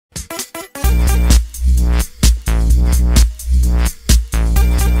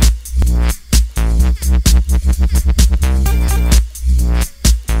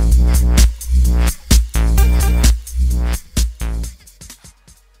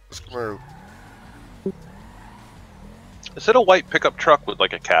Camaro. Is it a white pickup truck with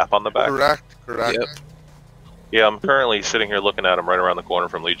like a cap on the back? Correct. Yep. Yeah, I'm currently sitting here looking at him right around the corner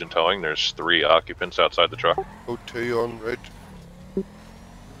from Legion Towing. There's 3 occupants outside the truck. Oh, 2 on right.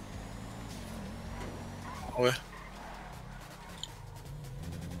 Oh, If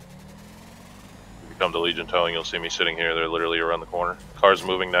you come to Legion Towing, you'll see me sitting here. They're literally around the corner. Car's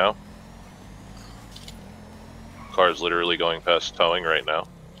moving now. Car's literally going past towing right now.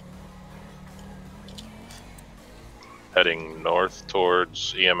 Heading north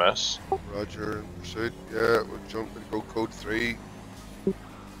towards EMS. Roger, in pursuit. Yeah, we're jumping. Go code 3.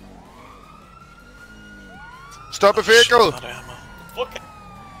 Stop a vehicle!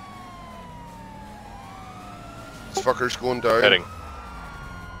 This fucker's going down. Heading.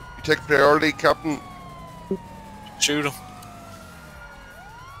 You take priority, Captain. Shoot him.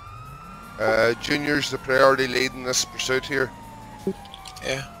 Junior's the priority lead in this pursuit here.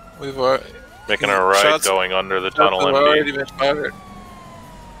 Yeah, we've already... Making a right Shots- going under the tunnel Shots have already MD. been fired.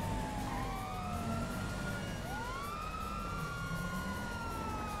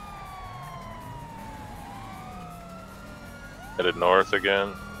 Headed north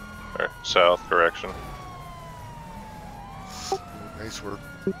again. Or south, correction. Nice work.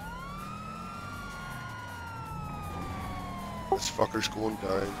 This fucker's going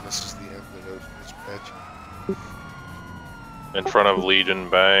down. This is the end of this bitch. In front of Legion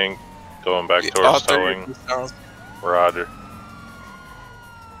Bank. Going back towards towing. Roger.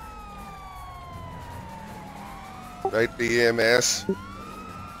 Right, the EMS.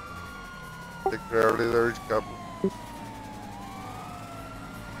 Take priority there, Captain.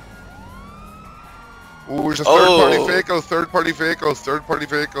 Oh, there's a third-party vehicle.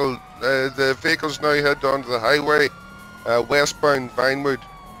 The vehicle's now head down to the highway, westbound Vinewood.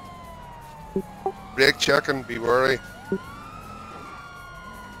 Brake checking, be wary.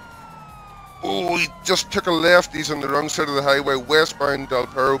 Oh, he just took a left. He's on the wrong side of the highway, westbound Del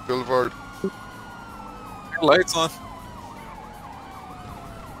Perro Boulevard. Lights on.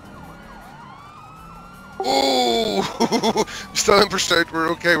 Oh, still in pursuit. We're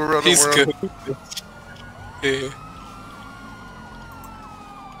okay. We're running. He's good. Yeah.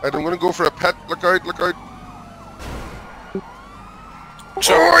 I'm going to go for a pet. Look out! Look out! Drop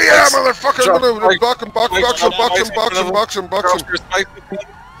Oh yeah, lights. motherfucker! Drop I'm gonna lights. box him. Drop your spike.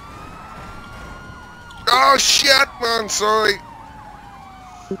 Oh shit, man! Sorry.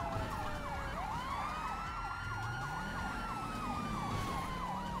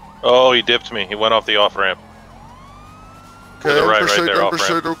 Oh, he dipped me. He went off the off ramp. Okay, the in right pursuit. there, In off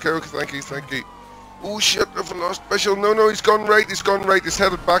pursuit. Okay, thank you. Oh shit! I've lost visual. No, he's gone right. He's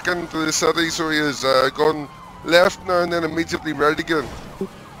headed back into the city, so he is gone left now and then immediately right again.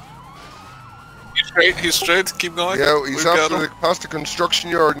 He's straight. Keep going. Yeah, he's We've got after him. past the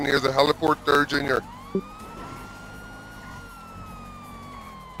construction yard near the heliport there, Junior.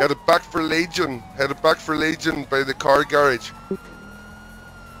 Headed back for Legion by the car garage.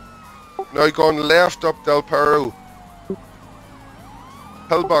 Now gone left up Del Perro.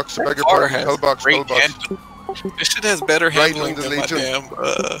 Pillbox, I beg your Car pardon. has Pillbox. great handling. This shit has better Right handling into than my Legion. damn,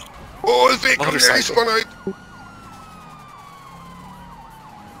 Oh, the vehicle nearly motorcycle. spun out.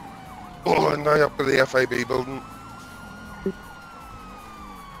 Oh, and now up to the FIB building.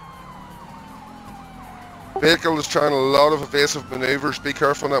 Vehicle is trying a lot of evasive maneuvers. Be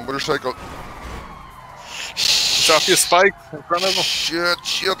careful on that motorcycle. Drop your spike in front of him.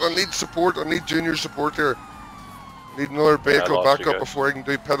 Shit, I need support. I need Junior support here. Need another vehicle lost back you up guys. before I can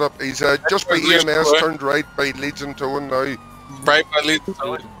do pit up. He's just by Legion EMS, Towing. turned right by Legion Towing now. Right by Legion.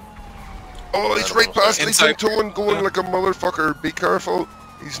 Oh, he's right past Legion Inside. Towing, going like a motherfucker. Be careful.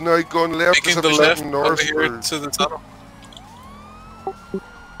 He's now going left as Taking if the he's left heading over north. here for- to the tunnel.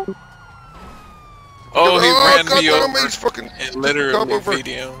 Oh, he ran me goddamn, over he's fucking and come literally over.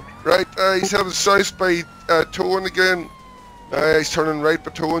 video. Right, he's headed south by Towing again. He's turning right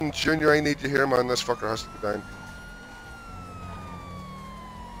by Towing. Junior, I need you here, man. This fucker has to be down.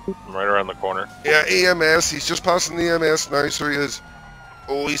 I'm right around the corner. Yeah, EMS. He's just passing the EMS now, so he is.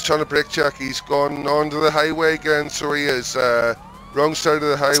 Oh, he's trying to brake check. He's gone onto the highway again, so he is. Wrong side of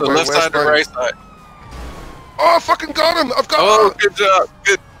the highway. So left side or westbound. right side? Oh, I fucking got him! I've got Oh, him! good job.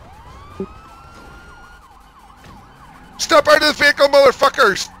 Good. Step out of the vehicle,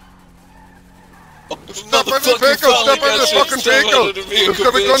 motherfuckers! Step out of the vehicle! Step out of the fucking vehicle! They've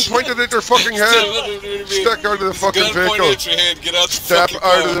got a gun pointed at their fucking head! Step out of the fucking vehicle! Step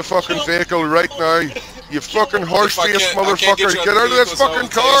out of the fucking vehicle right now! You fucking horse-faced motherfucker! Get out of this fucking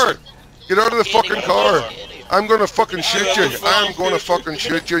car! Get out of the fucking car! I'm gonna fucking shoot you! I'm gonna fucking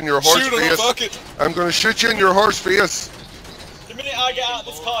shoot you in your horse face! I'm gonna shoot you in your horse face! minute I get out of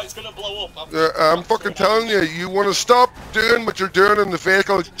this car, it's gonna blow up. I'm fucking telling you, you want to stop doing what you're doing in the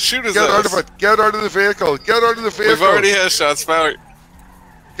vehicle. Shoot his Get out ass. of it. Get out of the vehicle. Get out of the vehicle. We've already had shots fired.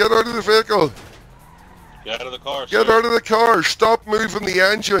 Get out of the vehicle. Get out of the car, Get sir. out of the car. Stop moving the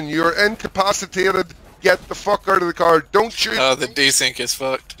engine. You're incapacitated. Get the fuck out of the car. Don't shoot. Oh, the desync is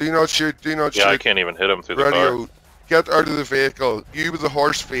fucked. Do not shoot. Do not Yeah, I shoot. can't even hit him through the Radio. car. Get out of the vehicle. You with the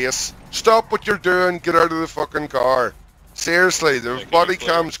horse face. Stop what you're doing. Get out of the fucking car. Seriously, the can body you clear-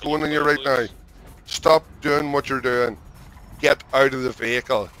 cam's can you going on you clear, right now. please? Stop doing what you're doing. Get out of the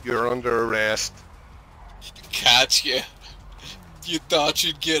vehicle. You're under arrest. Catch you. You thought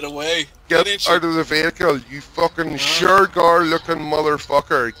you'd get away. Get didn't you? out of the vehicle, you fucking Shergar looking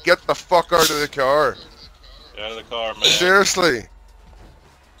motherfucker. Get the fuck out of the car. Get out of the car, man. Seriously.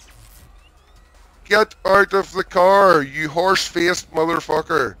 Get out of the car, you horse-faced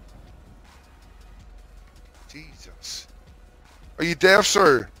motherfucker. Jesus. Are you deaf,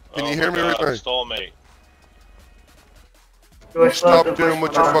 sir? Can you hear me right now? Stall mate. Stop doing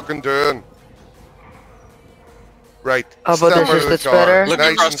what you're fucking doing. Right. How about Step this? out Is of the this car. better? Look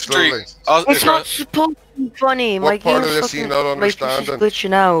Nice across and the street. slowly. It's not supposed to be funny. What My part game's of this are you fucking, not my PC is understanding?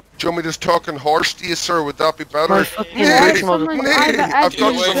 glitching out. Do you want me just talking horse to you, sir? Would that be better? My fucking Nay, voice model. nay, I've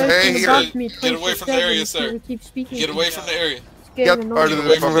got some hay here. Get away from the area, sir. Get away from the area. Get out of the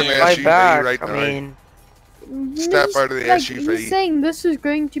Away from fucking the Right SUV back. right I now. mean, Step out of the SUV. He's saying this is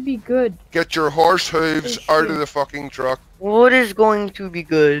going to be good. Get your horse hooves out of the fucking truck. what is going to be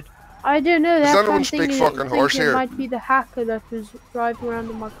good? I don't know. Does That's anyone one speak thing fucking horse it here? might be the hacker that was driving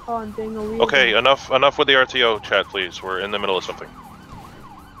around in my car and doing a wheel. Okay, enough with the RTO chat, please. We're in the middle of something.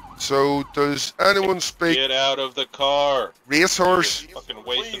 So, does anyone speak Get out of the car. racehorse? You're fucking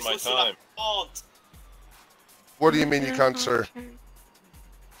wasting Please my listen, time. I can't. What do you mean you can't, sir?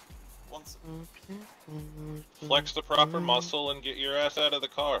 Once- Flex the proper muscle and get your ass out of the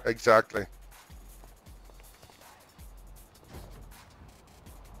car. Exactly.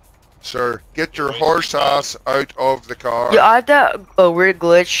 Sir, get your horse ass out of the car. Yeah, I had that weird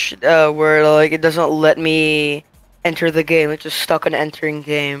glitch where like it doesn't let me enter the game. It's just stuck on entering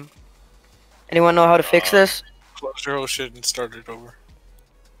game. Anyone know how to fix this? Close your whole shit and start it over.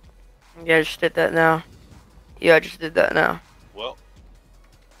 Yeah, I just did that now. Yeah, I just did that now. Well,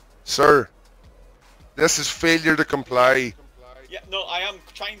 Sir, this is failure to comply. Yeah, no, I am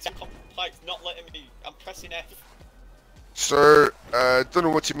trying to comply. It's not letting me. I'm pressing F. Sir, don't know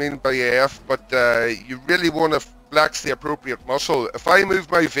what you mean by F, but you really want to flex the appropriate muscle. If I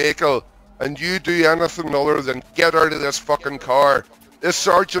move my vehicle and you do anything other than get out of this fucking car, this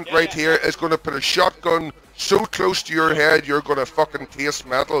sergeant right here is going to put a shotgun so close to your head you're going to fucking taste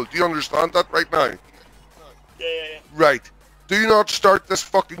metal. Do you understand that right now? Yeah. Right. Do not start this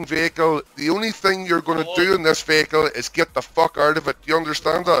fucking vehicle. The only thing you're going to do in this vehicle is get the fuck out of it. Do you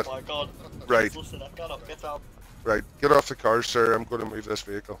understand that? Oh my god. Right. Listen, I cannot get out. Right. Get off the car, sir. I'm going to move this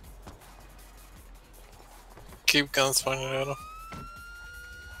vehicle. Keep guns pointed at him.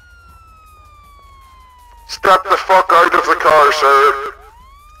 Step the fuck out of the car, sir.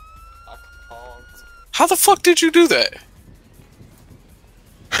 I can't. How the fuck did you do that?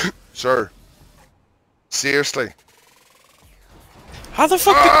 Sir. Seriously. How the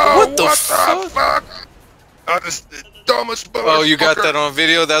fuck Oh, what the fuck? That is the dumbest motherfucker. Oh, you got that on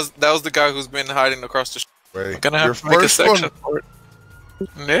video? That was the guy who's been hiding across the street. Wait, I'm gonna have your to make a first section one. for it.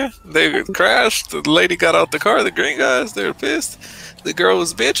 Yeah, they crashed. The lady got out the car. The green guys, they were pissed. The girl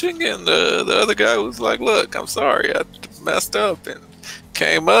was bitching, and the other guy was like, "Look, I'm sorry, I messed up." And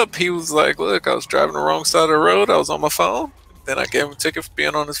came up. He was like, "Look, I was driving the wrong side of the road. I was on my phone." Then I gave him a ticket for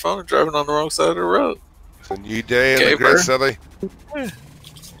being on his phone and driving on the wrong side of the road. It's a new day in the Gave great her. city.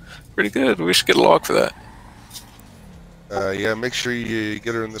 Pretty good. We should get a log for that. Yeah, make sure you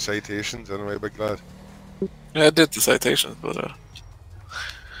get her in the citations anyway, big lad. Yeah, I did the citations, but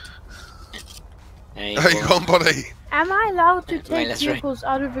How you going, buddy? Am I allowed to Wait, take let's try. vehicles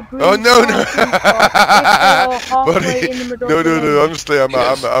out of a green Oh, no, no. parking spot if they are halfway Buddy, in the middle no, of the no, lane? honestly, I'm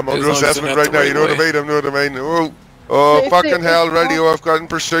Yes, under as long as it's assessment not right the now, you know right what I way. mean? I know what I mean. Oh, So if fucking they- hell, if- radio, I've got in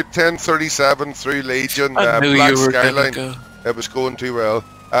pursuit 1037 through Legion, I knew Black you were Skyline. gonna go. It was going too well.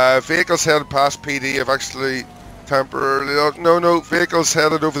 Vehicles headed past PD have actually temporarily... No, vehicles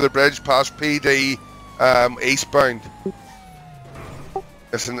headed over the bridge past PD eastbound.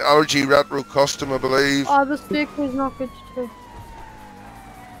 It's an LG Retro Custom, I believe. Oh, this vehicle is not good to take.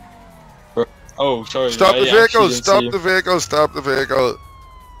 Oh, sorry. Stop the I actually vehicle! didn't Stop see you. the vehicle! Stop the vehicle!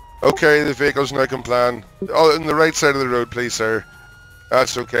 Okay, the vehicle's now complying. Oh, on the right side of the road, please, sir.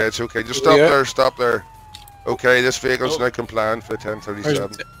 That's okay, it's okay. Just stop Yeah. there, stop there. Okay, this vehicle's now compliant for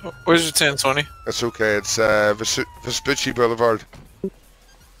 1037. Where's your 1020? It's okay, it's Vespucci Boulevard.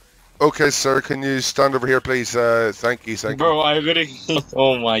 Okay, sir, can you stand over here, please? Thank you, thank you. Bro, I really.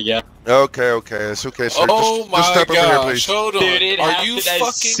 Oh my god. Okay, it's okay, sir. Oh just step over here, please. Hold on. Dude, Are you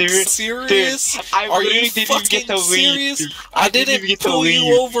fucking serious? Dude, Are you fucking serious? I didn't pull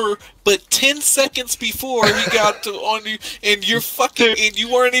you over, but 10 seconds before he got on you, and you're fucking, and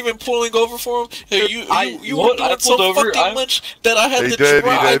you weren't even pulling over for him. You were doing so fucking much that I had to drive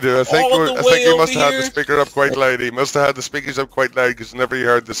I think all the way he must over have had the here. speaker up quite loud. He must have had the speakers up quite loud because whenever he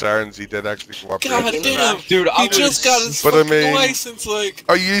heard the sirens, he did actually cooperate. God damn, dude, he just got his But I fucking mean, license. Like,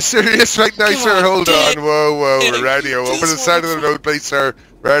 are you serious right now, sir? Hold on, whoa, radio, over the side of the road, please, sir.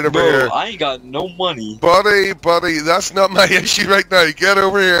 Right over here. I ain't got no money. Buddy, that's not my issue right now. Get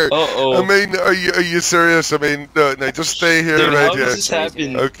over here. I mean, are you serious? I mean, no, just stay here, dude, right how here. does this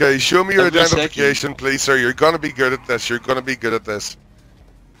happen? Okay, show me your Every identification, please, sir. You're gonna be good at this. You're gonna be good at this.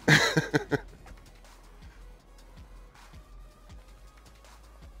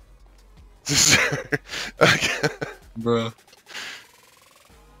 Okay. Bro.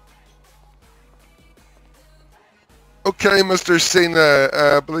 Okay, Mr. Cena,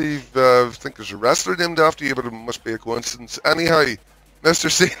 I believe, I think there's a wrestler named after you, but it must be a coincidence. Anyhow,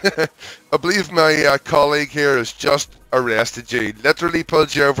 Mr. Cena, I believe my colleague here has just arrested you, literally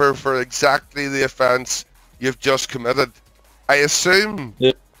pulled you over for exactly the offence you've just committed. I assume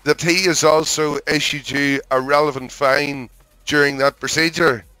that he has also issued you a relevant fine during that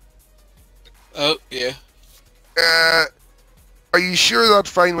procedure. oh yeah. Are you sure that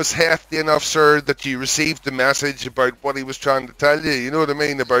fine was hefty enough, sir, that you received the message about what he was trying to tell you? You know what I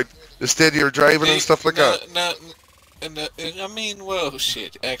mean? About the state of your driving and stuff like that? I mean, well,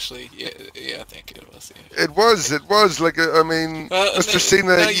 shit, actually, yeah, I think it was, yeah. It was, like, I mean, Mr.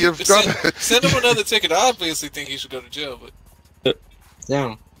 Cena, you've got... Send him another ticket. I obviously think he should go to jail, but...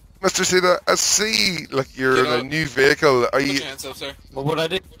 Yeah. Mr. Cena, I see, like, you're in a new vehicle. Are Put you... your hands up, sir. What would I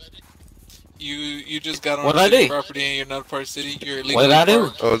do? You just got on What did I city do? property and you're not part of the city. You're illegally What did I do?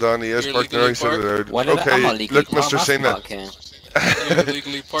 parked. Hold on, he is You're parked now, legally he said it parked. out. What did I? I'm not Okay, legally look, Mr. parked. Cena. You're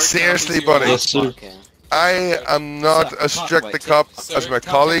illegally parked. Seriously, Obviously, buddy. you're Yes, sir. Okay. I am not as strict a cop as my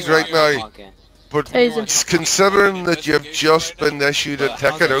colleague right now, Okay. but Taser. considering that you've just been issued a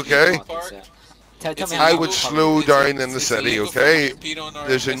ticket, okay? I would slow down in the city, okay?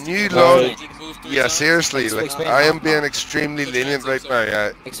 There's a new law. Yeah, seriously, like, I am being extremely lenient right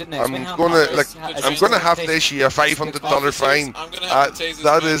now. I'm gonna have to issue you a $500 fine.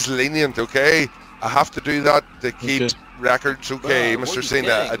 That is lenient, okay? I have to do that to keep records, okay, Mr.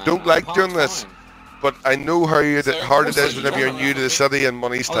 Cena. I don't like doing this, but I know how hard it is whenever you're new to the city and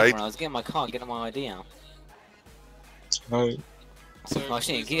money's tight. I was getting my car, getting my ID out. Alright. No,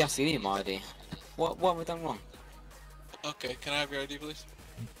 actually, get CD my ID. What have we done wrong? Okay, can I have your ID, please?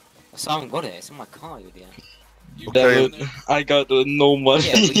 So I haven't got it. It's in my car, you idiot. Damn it. I got no money.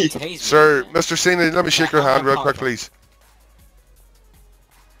 Yeah, but you tased me, Sir, man. Mr. Cena, let me shake your hand real quick, please.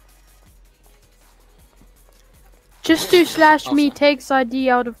 Just do /me takes ID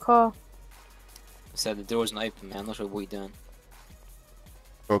out of car. Said the door wasn't open, man. I'm not sure what you're doing.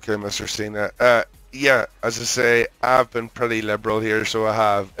 Okay, Mr. Cena. Yeah, as I say, I've been pretty liberal here, so I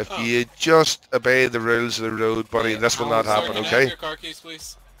have. If you just obey the rules of the road, buddy, this will not happen, Can I have okay? your car keys,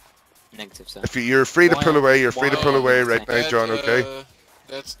 please? Negative, sir. If you're free to pull away, you're free to pull away right now, John, okay?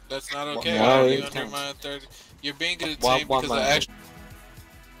 That's not okay. Why? You're under my 30. You're being detained because I actually.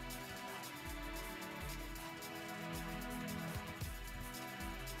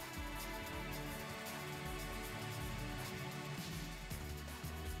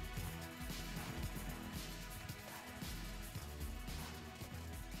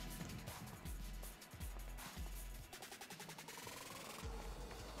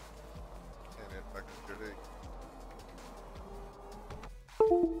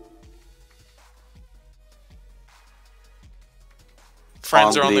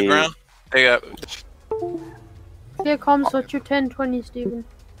 Friends are on the ground. They got. Here comes what your 1020, Steven.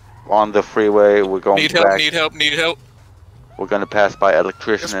 On the freeway, we're going Need back. help, need help. We're gonna pass by Yes,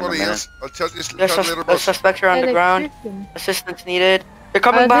 electrician in a buddy, minute. yes. I'll tell you There's later, a boss. suspect are on the ground. Electrician. Assistance needed. They're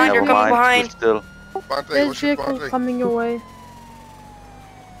coming behind. Never They're coming mind, behind. we're still. Bante, There's what's your vehicles Bante? coming your way.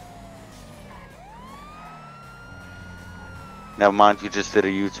 Never mind, you just did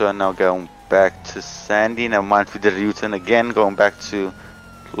a U-turn. Now going back to Sandy. Never mind, we did a U-turn again, going back to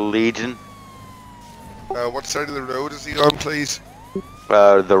Legion. What side of the road is he on, please?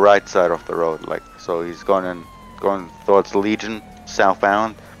 The right side of the road, like so. He's going towards Legion,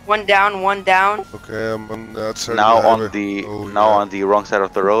 southbound. One down, one down. Okay, I'm on that side Now of the on highway. the Oh, now yeah. on the wrong side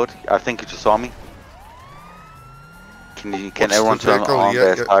of the road. I think you just saw me. Can What's everyone the turn vehicle? on Yeah,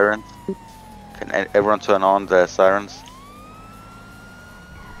 their yeah. sirens? Can everyone turn on their sirens?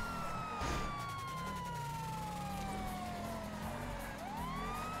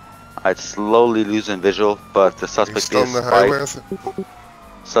 I'm slowly losing visual, but the He's suspect still is on the highway. spiked.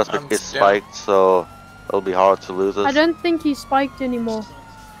 Suspect I'm is still- spiked, so it'll be hard to lose I us. don't think he's spiked anymore.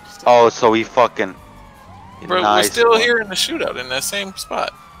 Oh, so he fucking... Bro, nice we're still one. here in the shootout in that same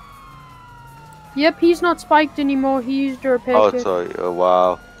spot. Yep, he's not spiked anymore. He used a repair Oh, kit. so,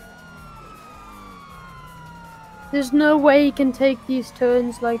 wow. There's no way he can take these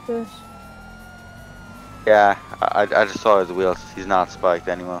turns like this. Yeah, I just saw his wheels. He's not spiked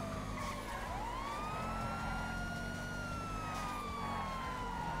anymore.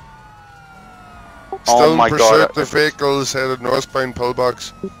 Still Oh in my pursuit. god. The vehicle's headed northbound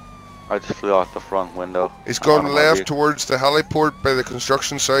pillbox. I just flew out the front window. He's going On my left vehicle. towards the heliport by the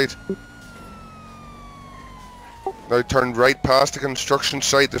construction site. Now turned right past the construction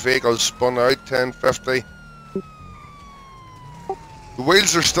site. The vehicle spun out 1050. The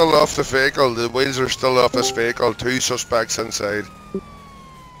wheels are still off the vehicle. The wheels are still off this vehicle. 2 suspects inside.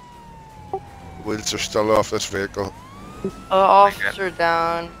 The wheels are still off this vehicle. Officer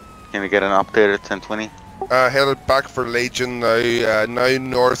down. Can we get an update at 1020? Headed back for Legion now. Now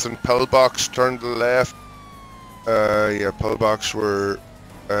north and pillbox. Turn to the left. Yeah, pillbox. We're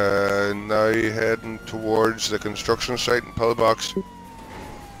now heading towards the construction site in pillbox.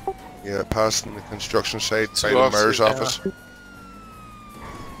 Yeah, passing the construction site by the mayor's office.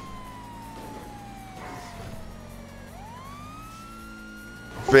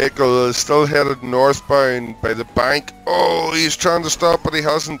 Vehicle is still headed northbound by the bank. Oh, he's trying to stop, but he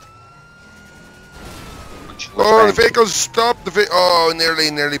hasn't. Oh, the vehicle's stopped. Oh,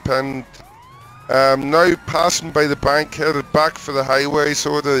 nearly pinned. Now passing by the bank, headed back for the highway,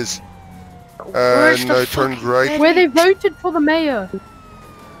 so it is. Where's the Now turned fucking right. Where they voted for the mayor.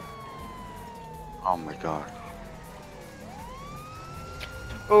 Oh my god.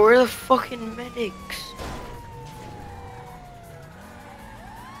 Bro, where are the fucking medics?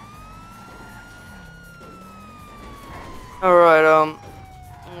 Alright,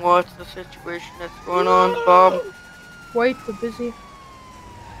 what's the situation that's going on, Bob? Wait, we're busy.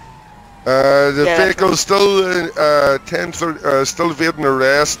 The Yeah, vehicle's still still evading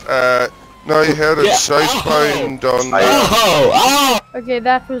arrest. Now headed southbound on. Okay,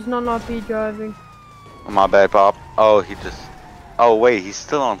 that was non-RP driving. My bad, Bob. Oh, he just... Oh, wait, he's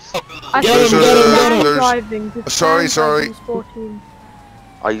still on... I There's think a- he's stand there's- driving. The sorry, stand sorry. driving's 14.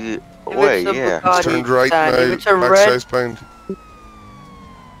 Are you... If Wait, it's a yeah. Bugatti, Turned right stand. now, If it's a back red, southbound.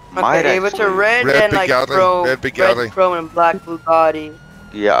 Might okay, if it's a actually- red, Red then like Bugatti, chrome, red Bugatti. chrome and black Bugatti.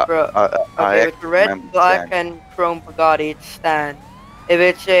 Yeah, Bro, I okay, if it's a red, remember black, that. and chrome Bugatti, it's stand. If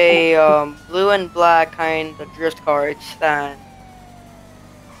it's a blue and black kind of drift car, it's stand.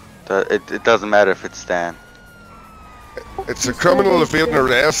 It doesn't matter if it's Stan. It's a criminal evading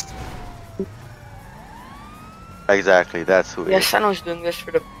arrest. Exactly, that's who it Yes, is. Stan was doing this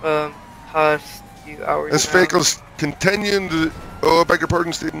for the past few hours. This now. vehicle's continuing to. Oh, beg your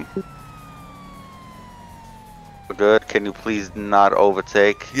pardon, Stephen. Good, can you please not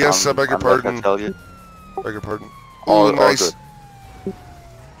overtake? Yes, I beg your unless pardon. I tell you. Beg your pardon. All- Oh, all nice. good.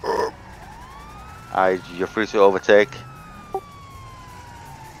 Oh, You're free to overtake.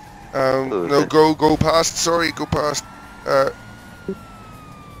 no, go past. Sorry, go past.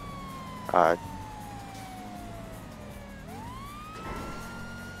 Alright.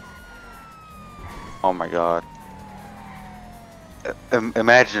 Oh my god.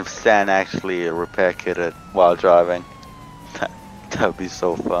 Imagine if Stan actually repair kitted while driving. That would be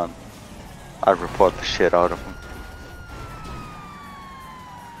so fun. I'd report the shit out of him.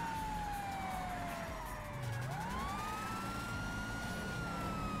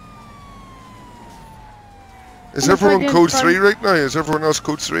 Is I'm everyone again code trying- 3 right now? Is everyone else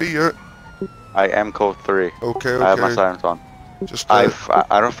code 3? Yeah. I am code 3. Okay, I have my okay. sirens on. Just I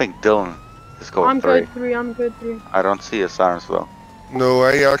don't think Dylan is code I'm 3. good 3, I'm good 3. I don't see his sirens though. no,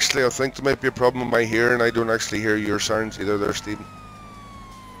 I think there might be a problem with my hearing. I don't actually hear your sounds either there, Stephen.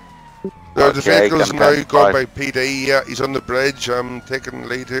 The Okay, vehicle's can now pass gone by. by PD. Yeah, he's on the bridge. I'm taking the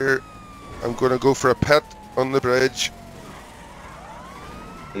lead here. I'm going to go for a pit on the bridge.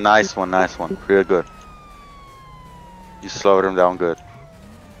 Nice one, nice one. Real good. You slowed him down good.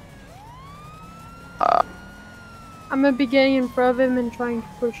 I'm gonna be getting in front of him and trying to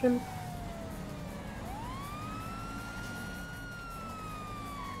push him.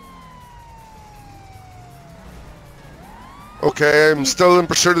 Okay, I'm still in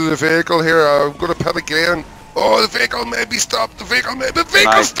pursuit of the vehicle here. I'm going to pit again. Oh, the vehicle may be stopped. The vehicle Nice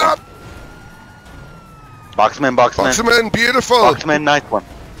one. stopped. Boxman. Boxman, beautiful. Boxman, nice one.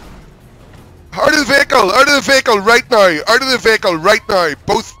 Out of the vehicle! Out of the vehicle right now! Out of the vehicle right now!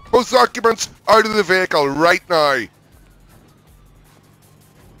 Both occupants out of the vehicle right now!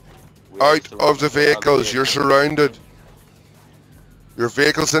 Out of the vehicles, you're surrounded. Your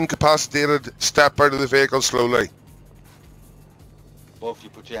vehicle's incapacitated. Step out of the vehicle slowly. Both of you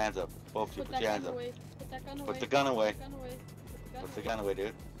put your hands up. Both of you put your hands up. Put the gun away. Put the gun away,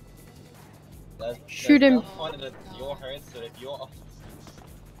 dude. Shoot him. Put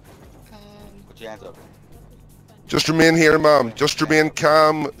your hands up. Just remain here, ma'am. Just remain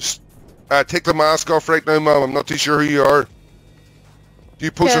calm. Take the mask off right now, ma'am. I'm not too sure who you are. Do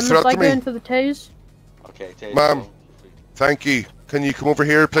you pose a threat to me? Into the tase. Okay, tase. Ma'am, thank you. Can you come over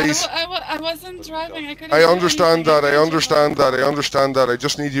here, please? I wasn't driving. I couldn't. I understand that. I understand that. I understand that. I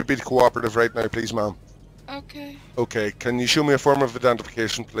just need you to be cooperative right now, please, ma'am. Okay. Okay. Can you show me a form of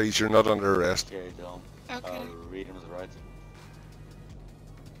identification, please? You're not under arrest. Okay, don't. Okay. Read him his rights.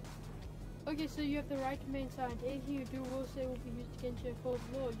 Okay, so you have the right to remain silent. Anything you do will say will be used against you in court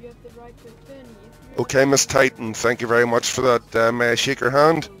of law. You have the right to attorney. Okay, Miss Titan. Thank you very much for that. May I shake your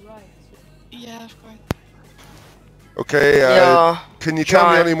hand? Yeah, of course. Okay, Yeah, can you tell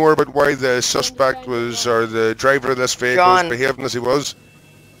me John. any more about why the suspect was, or the driver of this vehicle was John. behaving as he was?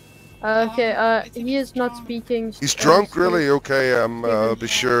 Okay, he is not speaking. He's drunk, really? Okay, I'll be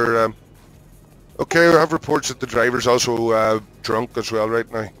sure. Okay, we have reports that the driver's also drunk as well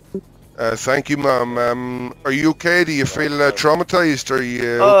right now. Thank you, ma'am. Are you okay? Do you feel traumatized? Are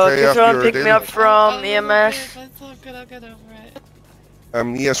you okay can after someone your pick me ordeal? up from EMS? That's all good. I'll get over it.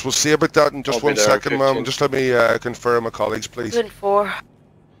 Yes, we'll see about that in just I'll be 1 there, second, ma'am. 15. Just let me confirm my colleagues, please. 4.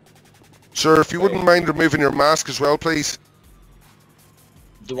 Sir, if you wouldn't mind removing your mask as well, please.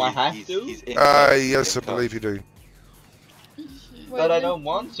 Do I have to? Yes, I believe you do. But I don't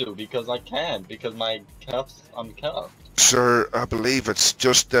want to because I can't because I'm cuffed. Sir, I believe it's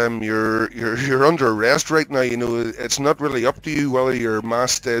just you're under arrest right now. You know, it's not really up to you whether your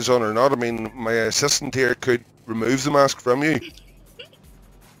mask stays on or not. I mean, my assistant here could remove the mask from you.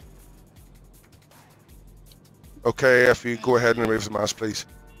 Okay, if you go ahead and remove the mask, please.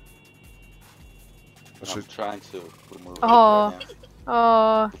 I'm trying to remove it Oh, right now.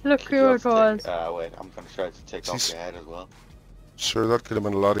 oh, look who it was. Wait, I'm gonna try to take off your head as well. Sir, that could have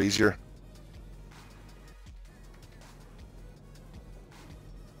been a lot easier.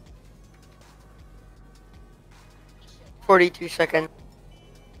 "42 seconds."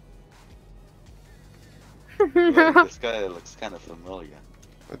 Wait, this guy looks kind of familiar.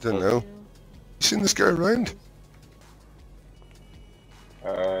 I don't know. You seen this guy around?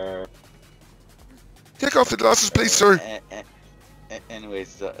 Take off the glasses, please, sir.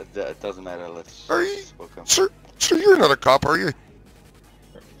 Anyways, that doesn't matter. Let's. Are you, sir? You're not a cop, are you?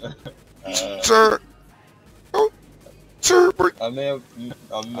 Sir. Oh, sir. I may have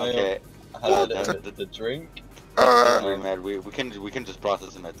had the drink. We can just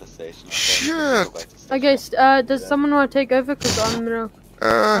process him at the station. Shit. Okay, does someone want to take over? Cause I'm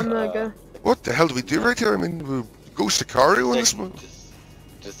gonna go. What the hell do we do right here? I mean, we go Sicario on this one.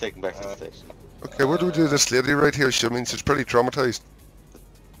 Just take him back to the station. Okay, what do we do with this lady right here? She means she's pretty traumatized.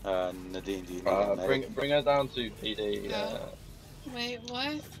 Nadine, do you need a medic? Bring her down to PD. Wait,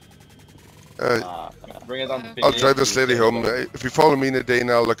 what? Bring her down to PD. I'll drive this lady home. If you follow me, Nadine,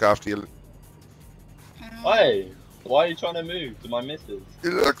 I'll look after you. Hey, why are you trying to move to my missus?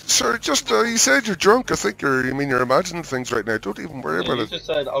 Look, sir, just you said you're drunk. I think you're imagining things right now. Don't even worry about You it. just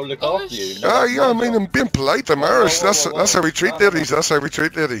said I'll look after you. Yeah, I mean, I'm being polite. I'm Irish. That's how we treat ladies. That's how we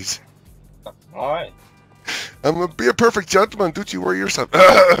treat ladies. Alright. I'm gonna be a perfect gentleman. Don't you worry yourself.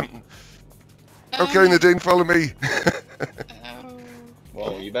 Okay, Nadine, follow me.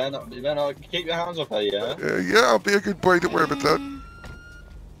 Well, you better not keep your hands off her, yeah? Yeah, I'll be a good boy. Don't worry about that.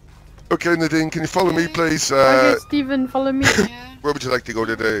 Okay, Nadine, can you follow me, please? Okay, Stephen, follow me. Where would you like to go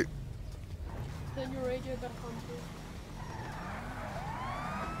today? Turn your radio back on, please.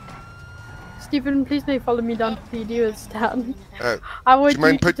 Stephen, please may follow me down to PD with Stan. I Do want you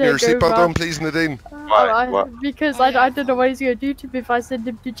mind to putting your take seatbelt over. on, please, Nadine? Because I don't know what he's going to do to me if I send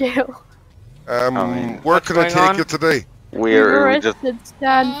him to jail. Where can I take you today? We've We're just arrested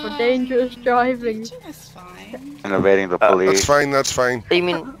Stan for dangerous driving. innovating the police. That's fine, that's fine. You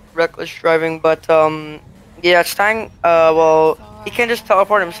mean reckless driving, but yeah, Stang, well, he can just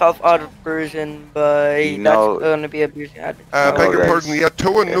teleport himself out of prison, but that's gonna be abusing. Beg your pardon, yeah,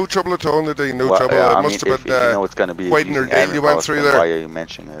 towing, no trouble at all, Nadine, no trouble. Yeah, It must have been if you know it's gonna be quite an ordeal you went through there. Why are you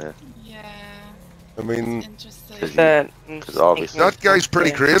mentioning it? I mean, because obviously that guy's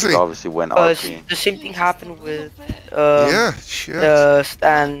pretty crazy. Obviously, went out. The same thing happened with yeah, shit.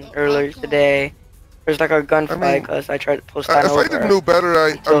 Stan earlier today. There's like a gunfight because I tried to post that If over. I didn't know better,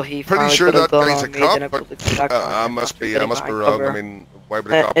 I'm pretty sure that guy's a cop, but I must be wrong. I mean, why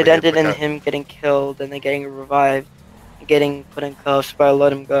would a cop It be ended able in to him getting killed and then getting revived, and getting put in cuffs, but I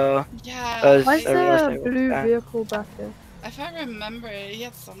let him go. Yeah. Why is there a blue vehicle back there? If I remember, he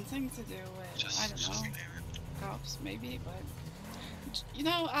had something to do with, I don't know, cops maybe, but you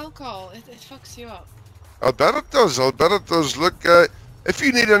know, alcohol, it fucks you up. I'll bet it does. I'll bet it does. Look, if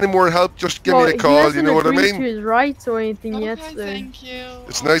you need any more help, just give me a He call. You know what I hasn't agreed mean? to his rights or anything yet, so. Thank you.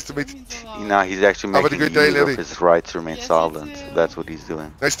 It's nice to meet you. You know, he's actually Have a making good day, use lady. of his right to remain silent. That's what he's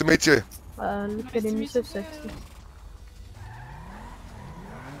doing. Nice to meet you. Look at him, he's so sexy.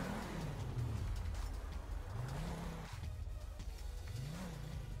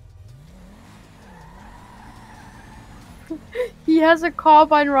 He has a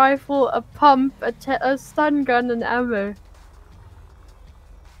carbine rifle, a pump, a stun gun, and ammo.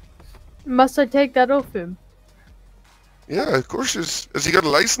 Must I take that off him? Yeah, of course. Has he got a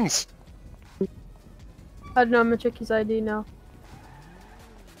license? I don't know, I'm gonna check his ID now.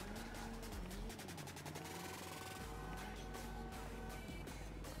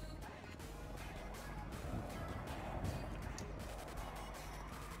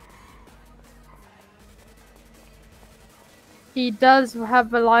 He does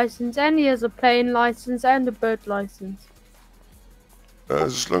have a license, and he has a plane license and a boat license.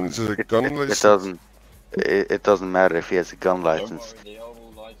 As long as there's a gun license. It doesn't matter if he has a gun license.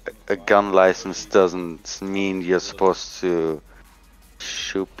 A gun license doesn't mean you're supposed to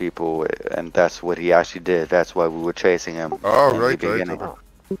shoot people, and that's what he actually did. That's why we were chasing him. Oh, in right, the beginning. right.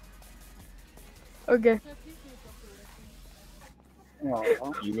 Okay.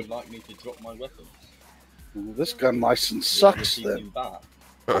 You would like me to drop my weapons? Well, this gun license sucks then.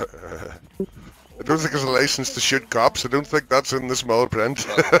 I don't think there's a license to shoot cops. I don't think that's in the small print.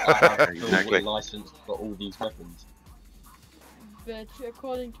 I have a license for all these weapons. But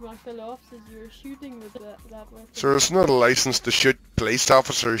according to my fellow officers, you were shooting with that weapon. So it's not a license to shoot police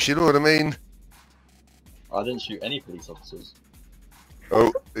officers, you know what I mean? I didn't shoot any police officers.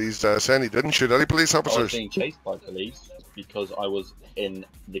 Oh, he's saying he didn't shoot any police I was officers. being chased by police because I was in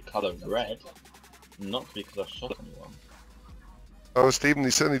the colour red, not because I shot anyone. Oh, Stephen,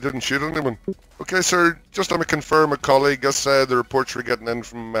 he said he didn't shoot anyone. Okay, sir, just let me confirm a colleague. That's the reports we're getting in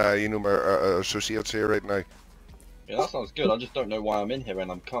from, you know, my associates here right now. Yeah, that sounds good. I just don't know why I'm in here and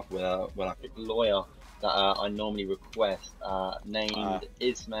I'm cuffed when I pick the lawyer that I normally request, named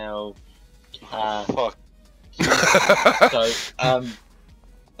Ismail. Fuck. So,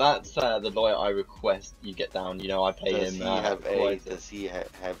 that's the lawyer I request. You get down. You know, I pay Does him. Does he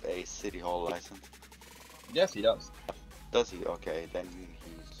have a city hall license? Yes, he does. Does he? Okay, then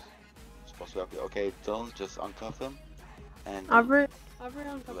he's supposed to help you. Okay, don't just uncuff him, and I've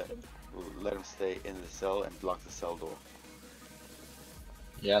uncuffed him. let him stay in the cell and lock the cell door.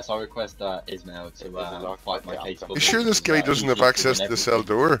 Yes, I request Ismail to fight my case. You sure this guy doesn't have access to the cell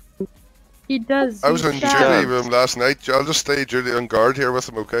door? He does. I was on duty with him last night. I'll just stay duty on guard here with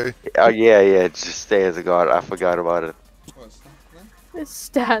him, okay? Oh yeah, just stay as a guard. I forgot about it. It's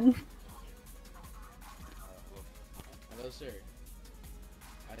Stan. Hello, sir.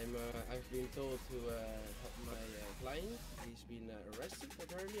 I've been told to help my client. He's been arrested,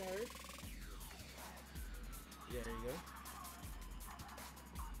 apparently, I heard. Yeah, there you go.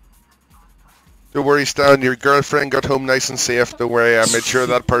 Don't worry, Stan. Your girlfriend got home nice and safe. Don't worry, I made sure of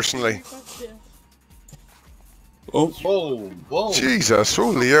that personally. Oh, whoa. Jesus, oh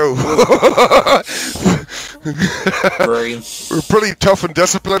Leo. Brains. We're pretty tough and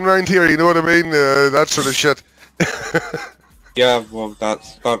disciplined around here, you know what I mean? That sort of shit. Yeah, well,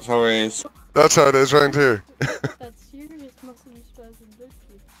 that's how it is. That's how it is around here. That's serious muscle spasm, don't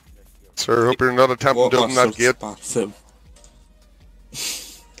you? Sir, hope you're not attempting to open that gate.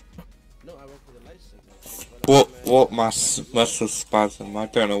 What muscle spasm? I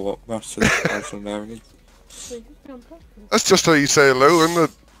don't know what muscle spasm there is. That's just how you say hello,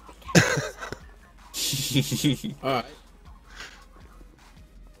 isn't it? Alright.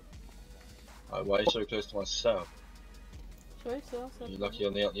 Why are you so close to my cell? Sorry, sir. You're lucky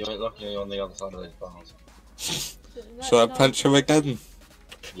on the other side of those bars. Shall I punch him again?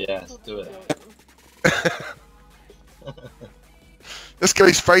 Yes, do it. This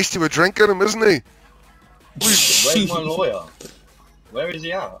guy's feisty with drink in him, isn't he? Where's my lawyer? Where is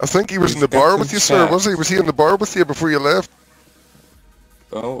he at? I think he was in the bar with you, sir, was he? Was he in the bar with you before you left?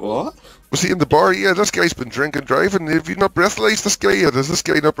 Oh, what? Was he in the bar? Yeah, this guy's been drinking, driving. Have you not breathalyzed this guy yet? Has this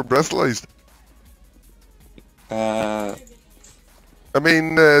guy not been breathalyzed? I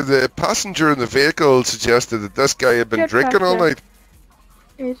mean, the passenger in the vehicle suggested that this guy had been drinking all night.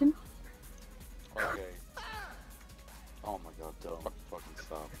 Aiden? Okay.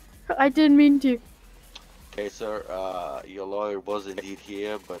 I didn't mean to. Okay, sir, your lawyer was indeed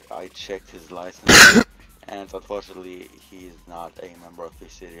here, but I checked his license, and unfortunately, he's not a member of the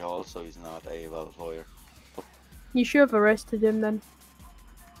city hall, so he's not a valid lawyer. You should have arrested him then.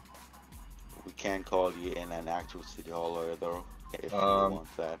 We can call you in an actual city hall lawyer, though, if you want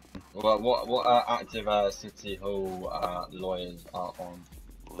that. Well, what active city hall lawyers are on?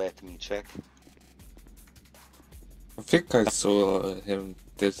 Let me check. I think I saw him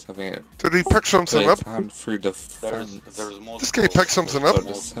did something. Did he pick something up? Through the fence. This guy picked something up.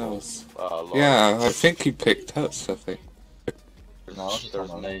 Yeah, I think he picked up something.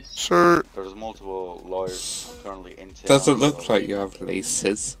 Sir, there's multiple lawyers currently in town. Doesn't look like you have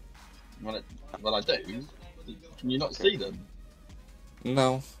laces. Well, I do. Can you not see them?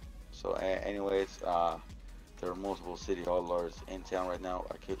 No. So, anyways, there are multiple city hall lawyers in town right now.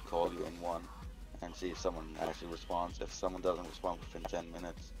 I could call you in one and see if someone actually responds. If someone doesn't respond within 10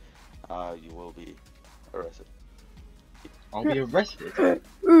 minutes, you will be arrested. I'll be arrested?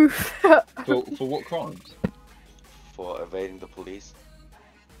 for what crimes? For evading the police.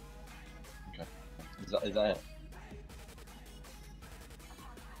 Okay. Is that it?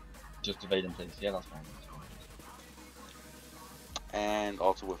 Just evading police, yeah, that's fine. And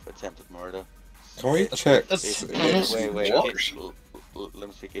also with attempted murder. Can we check? Wait. Let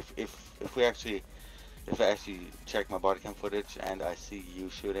me speak. If I actually check my body cam footage and I see you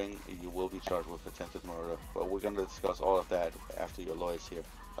shooting, you will be charged with attempted murder. But we're gonna discuss all of that after your lawyer's here.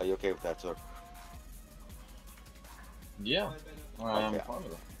 Are you okay with that, sir? Yeah. I am fine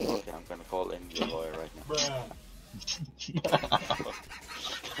with it. Okay, I'm gonna call in your lawyer right now.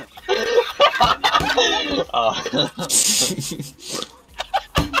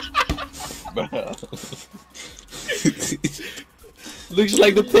 Looks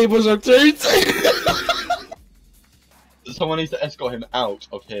like the tables are turned. Someone needs to escort him out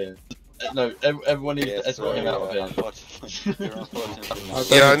of here. No, everyone needs to escort him out of here.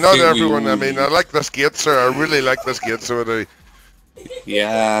 Yeah, not everyone. I mean, I like this gate, sir. I really like this gate, so do.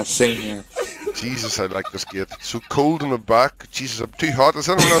 Yeah, same here. Jesus, I like this gate. It's so cold in the back. Jesus, I'm too hot. Is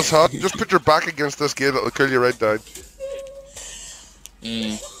anyone else hot? Just put your back against this gate, it'll kill you right down.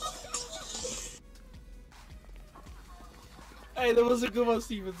 Hey, that was a good one,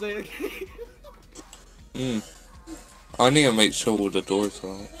 Steven. Say it. I need to make sure all the doors are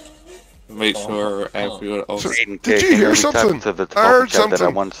locked. Make sure everyone else. Did you hear something? I heard something that I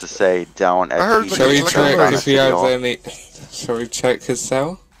wanted to say down at the Shall we check if he has any? Shall we check his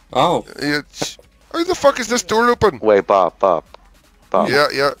cell? Oh. How the fuck is this door open? Wait, Bob.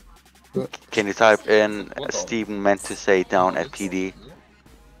 Yeah. Can you type in Steven meant to say down at PD?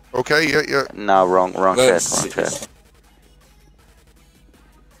 Okay, yeah. No, wrong chat.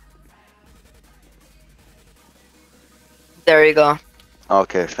 There you go.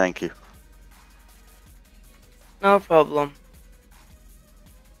 Okay, thank you. No problem.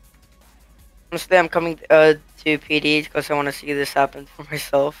 Honestly, I'm coming to PD because I want to see this happen for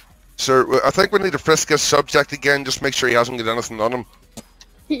myself. Sir, I think we need to frisk his subject again. Just make sure he hasn't got anything on him.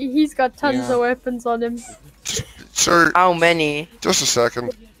 He's got tons of weapons on him. Sir. How many? Just a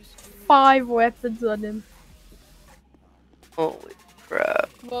second. 5 weapons on him. Holy crap.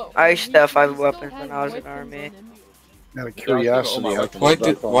 I used to have 5 weapons when I was in army. Out of curiosity, why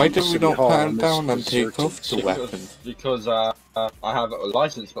did we not pat him down and take off the weapon? Because I have a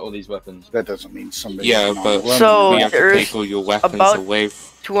license for all these weapons. That doesn't mean somebody. Yeah, but so we have to there's take all your weapons about away.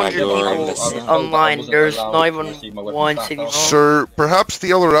 200 people online. There's not even one city hall. Sir, perhaps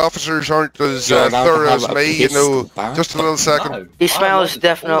the other officers aren't as thorough as me. You know, just a little second. No, Ismail is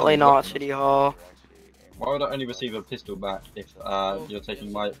definitely not city hall. Why would I only receive a pistol back if you're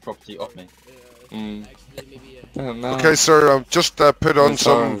taking my property off me? Okay, sir, I've just put on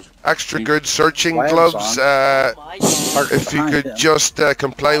some extra good searching gloves. If you could just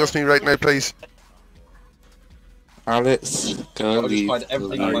comply with me right now, please. Alex, go leave. Are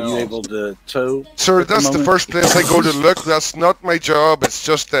you able to tow? Sir, that's the first place I go to look. That's not my job. It's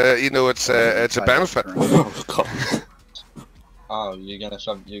just, you know, it's a benefit. Oh, God. Oh, you're gonna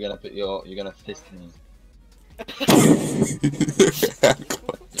fist me.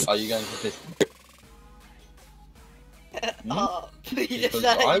 Are you going to fist me? He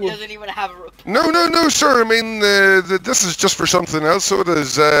doesn't even have a... No, sir. I mean, this is just for something else. So it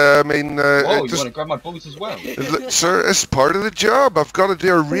is. I mean, you want to grab my balls as well? Sir, it's part of the job. I've got to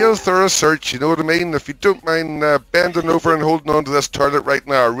do a real thorough search. You know what I mean? If you don't mind bending over and holding on to this toilet right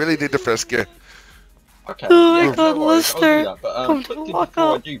now, I really need to frisk you. Okay. Oh yeah, my God, Lester. But before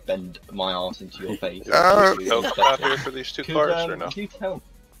I do bend my ass into your face, Help out here for these 2 cars or no? Could you tell?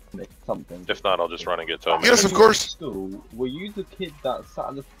 something. If not, I'll just run and get Tommy. Yes, of course. School, were you the kid that sat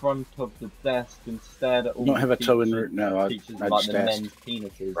at the front of the desk and stared at all don't the have a toe in teachers- route now, I teachers, just like the asked. men's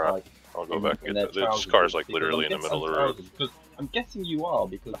penises, Right. like I'll go in- back in and their get that. This trousers? car's like Because literally in the I'm middle of the guessing- road. Because I'm guessing you are,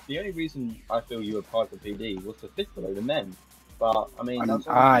 because the only reason I feel you applied for PD was to fist below the men. But I mean, that's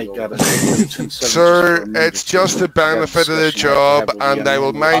I obviously got your- a Sir, it's just the benefit of the job, and I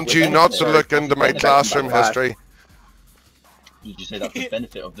will mind you not to look into my classroom history. Did you say that's the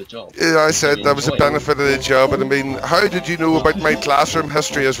benefit of the job? Yeah, I said that was the benefit of the job, and I mean, how did you know about my classroom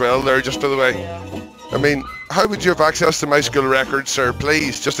history as well there, just by the way? I mean, how would you have access to my school records, sir?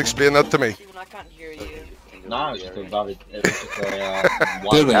 Please, just explain that to me. I can't hear you. No, it's just a valid. It was just a.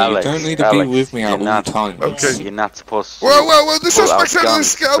 Dylan, Alex, you don't need to Alex, be with me at you're all not- times. Okay. You're not supposed to. Whoa, the pull out suspect's out of the guns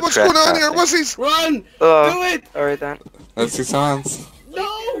scale. for What's going on here? trespassing. What's he? Run! Do it! Alright then. That's his hands.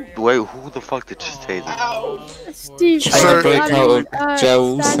 No! Wait, who the fuck did you say that? Steve, Sir, break out of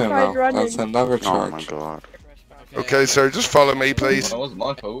jail stand soon by now. running. That's another Oh my charge. god. Okay, sir, just follow me, please. That wasn't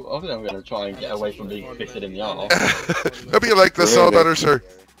my fault. Obviously, I'm going to try and get away from being fisted in the arse. Maybe you like this all better, sir.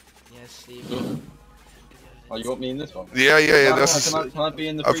 Yes, Steve. Oh, you want me in this one? Yeah, this is... Can I be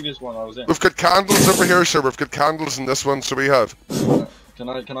in the previous one I was in? We've got candles over here, sir. We've got candles in this one, so we have. Can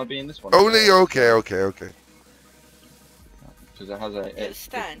I be in this one? Only okay. Because it has a.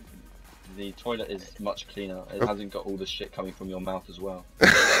 Stand. The toilet is much cleaner. It hasn't got all the shit coming from your mouth as well.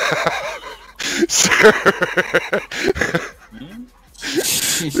 Sir.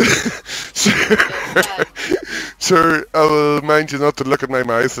 Sir, I will mind you not to look at my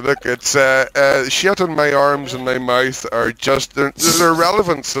mouth. Look, it's shit on my arms and my mouth are just they're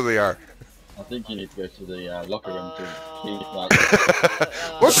irrelevant, so they are. I think you need to go to the locker room to clean it.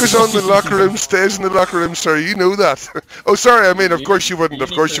 What goes on in the locker room stays in the locker room, sir. You know that. Oh, sorry. I mean, of course you wouldn't.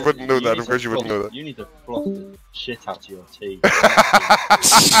 Of course you wouldn't know that. Of course you wouldn't know that. You need to floss the shit out of your teeth.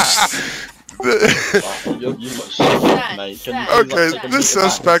 You've got shit, mate. Okay, this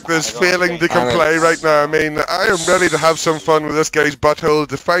suspect is failing to comply right now. I mean, I am ready to have some fun with this guy's butthole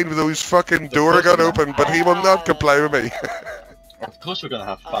to find those fucking door got open, but he will not comply with me. Of course we're gonna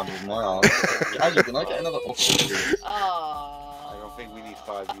have fun with my arm. Actually, can I get another opportunity? I don't think we need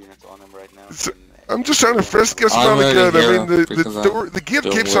 5 units on him right now. I'm just trying to frisk this I'm man ready again. I here mean, the because door, the gate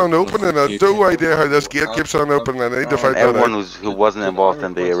don't keeps work on opening. I have no idea how this gate keeps on opening. I need to find that Everyone out. who wasn't involved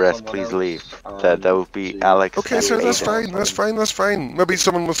in the arrest, please leave. That would be Alex. Okay, and sir, that's Aiden. fine. Maybe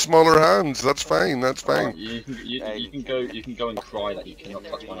someone with smaller hands. That's fine. You can go and cry that you cannot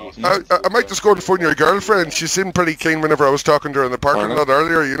touch my arse. I might just go and phone your girlfriend. She seemed pretty keen whenever I was talking to her in the parking lot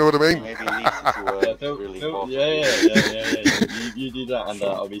earlier. You know what I mean? You do that, and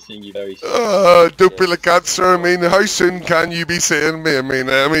I'll be seeing you very soon. Don't be like that, sir. I mean, how soon can you be seeing me? I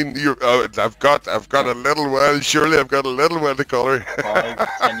mean, you. I've got a little while. Surely, I've got a little while to call her.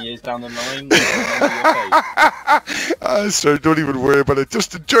 5, 10 years down the line. Sir, don't even worry about it.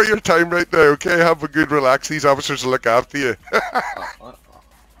 Just enjoy your time right now, okay? Have a good relax. These officers will look after you.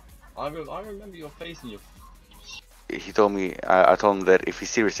 I remember your face and your. He told me, I told him that if he's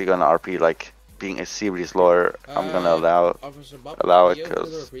seriously gonna RP, like being a serious lawyer, I'm gonna allow it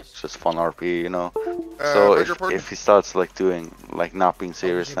because it's just fun RP, you know. So if he starts like doing like not being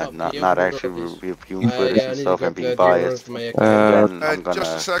serious and not actually reviewing footage and stuff and being biased, then I'm gonna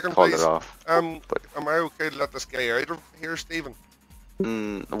just a second, call please. it off. But am I okay to let this guy out of here, Stephen?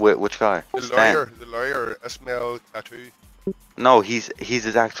 Which guy? The lawyer, Ismail Tattoo. No, he's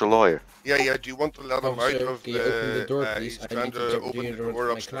his actual lawyer. Yeah. Do you want to let him out of can you open the door, please? he's I trying need to to check open the the door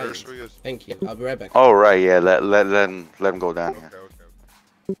my upstairs client. for you. Thank you. I'll be right back. Oh right, yeah. Let him go down here.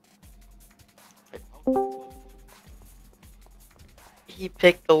 He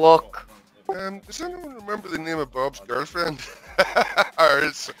picked the lock. Does anyone remember the name of Bob's girlfriend?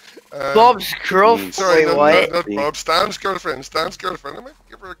 Bob's girlfriend? Sorry, What? not Bob. Stan's girlfriend. I might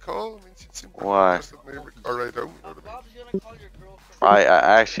give her a call. I mean, she seemed Why? interested in the car ride home. You know what I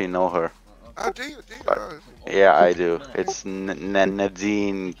actually know her. do you? Yeah, I do. It's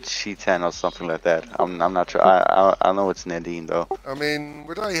Nadine Cheetan or something like that. I'm not sure. I know it's Nadine though. I mean,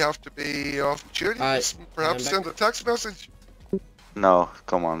 would I have to be off duty? Perhaps send a text message? No,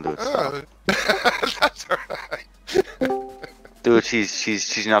 come on, dude. Stop. That's alright. Dude,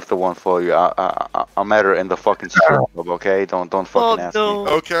 she's not the one for you. I met her in the fucking strip club, okay? Don't fucking ask me.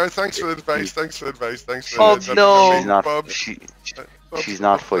 Okay, thanks for the advice. Oh no. She's not. Bob. She's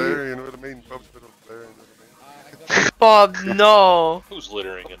not for Blair, you. you know what I mean? Bob's a bit of Blair, you know what I mean? Bob, no. Who's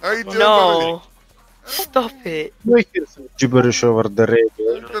littering in How you doing, No. Stop it. Gibberish over the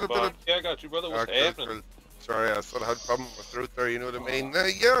radio. Yeah, I got you, brother. What's happening? Sorry, I thought I had a problem with my throat there, you know what I mean?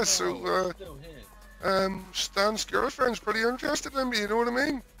 So, Stan's girlfriend's pretty interested in me, you know what I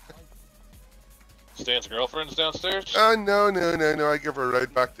mean? Stan's girlfriend's downstairs? No. I give her a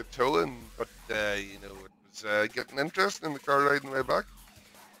ride back to towing, but, you know, it was getting interesting in the car riding way back.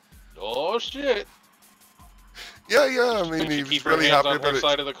 Oh, shit. Yeah, I mean, he was really happy about it.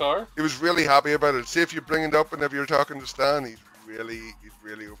 Side of the car? He was really happy about it. See if you bring it up whenever you're talking to Stan, he's really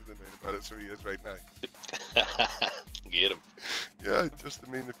over the moon about it, so he is right now. Get him. Yeah, just,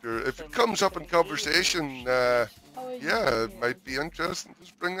 I mean, if it comes up in conversation, yeah, it might be interesting.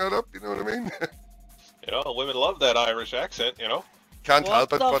 Just bring that up, you know what I mean? You know, women love that Irish accent, you know? Can't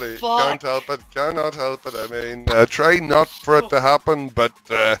help it, buddy. Can't help it. Cannot help it. I mean, try not for it to happen, but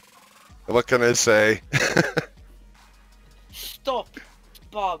what can I say? Stop,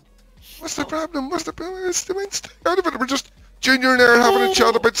 Bob. What's the problem? What's the problem? Stay out of it. We're just Junior and I are having a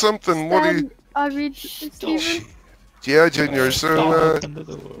chat about something. What do you? I mean, Steven. Yeah, Junior. So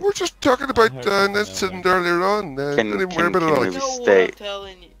we're just talking about an incident earlier on. Can we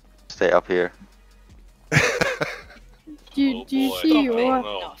stay up here? Do you see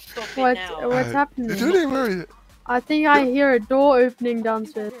what's happening? I think I hear a door opening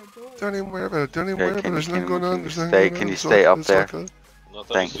downstairs. Don't even worry about it. Don't even worry about it. There's nothing going on. Can you stay up there?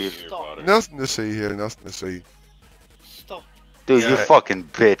 Thank you. Nothing to see here. Nothing to see. Stop. Dude, you fucking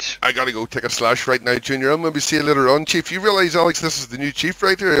bitch. I gotta go take a slash right now, Junior. I'll maybe see you later on, Chief. You realize, Alex, this is the new Chief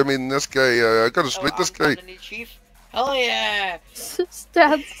right here? I mean, this guy, I gotta split this guy. The new Chief? Hell yeah!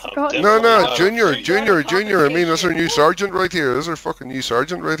 Stan Scott. No, Junior. I mean, that's our new sergeant right here. This is our fucking new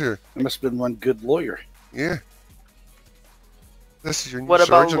sergeant right here. There must have been one good lawyer. Yeah. This is your new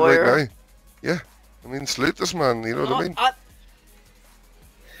sergeant right now. Yeah. I mean, salute this man, you know what I mean?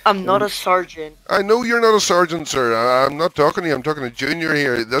 I'm not a sergeant. I know you're not a sergeant, sir. I'm not talking to you. I'm talking to Junior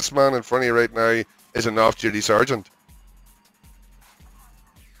here. This man in front of you right now is an off-duty sergeant.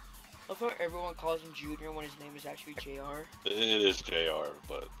 I thought everyone calls him Junior when his name is actually JR. It is JR,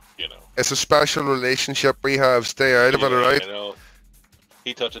 but, you know. It's a special relationship we have. Stay out of it, alright? You know,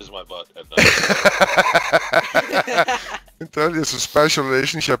 he touches my butt at night. I tell you, it's a special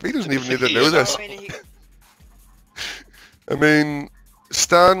relationship. He doesn't even need to know this. I mean,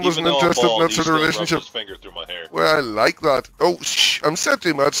 Stan wasn't interested in that sort of relationship. His finger through my hair. Well, I like that. Oh, shh, I'm said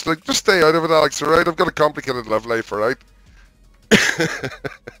too much. Like, just stay out of it, Alex, alright? I've got a complicated love life, alright?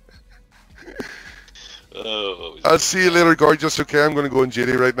 I'll see you later, gorgeous. Okay, I'm going to go on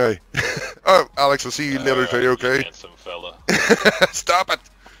duty right now. Oh, Alex, I'll see you later, too, okay? Handsome fella. Stop it!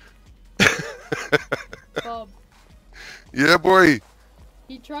 Bob. Yeah, boy.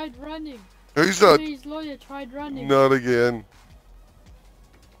 He tried running. Who's that? His lawyer tried running. Not again.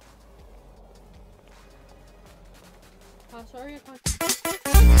 Sorry, I can't.